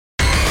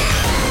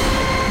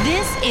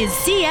is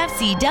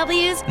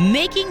CFCW's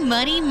Making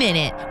Money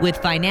Minute with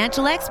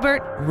financial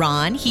expert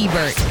Ron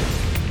Hebert.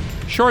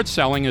 Short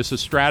selling is a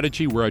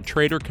strategy where a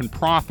trader can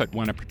profit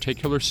when a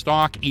particular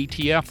stock,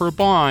 ETF, or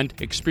bond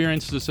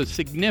experiences a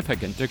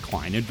significant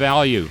decline in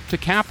value. To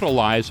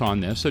capitalize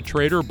on this, a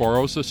trader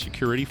borrows a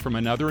security from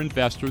another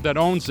investor that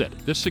owns it.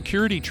 This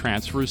security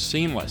transfer is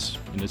seamless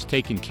and is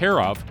taken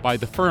care of by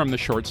the firm the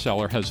short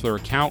seller has their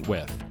account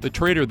with. The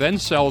trader then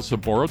sells the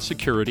borrowed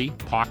security,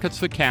 pockets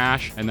the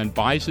cash, and then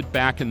buys it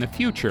back in the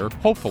future,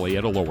 hopefully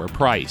at a lower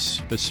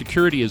price. The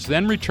security is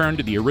then returned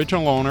to the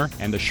original owner,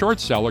 and the short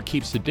seller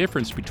keeps the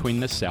difference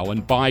between the sell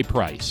and buy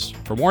price.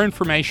 For more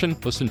information,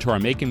 listen to our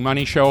Making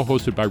Money show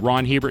hosted by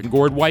Ron Hebert and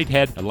Gord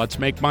Whitehead at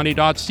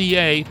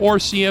letsmakemoney.ca or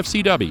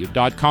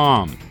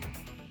cfcw.com.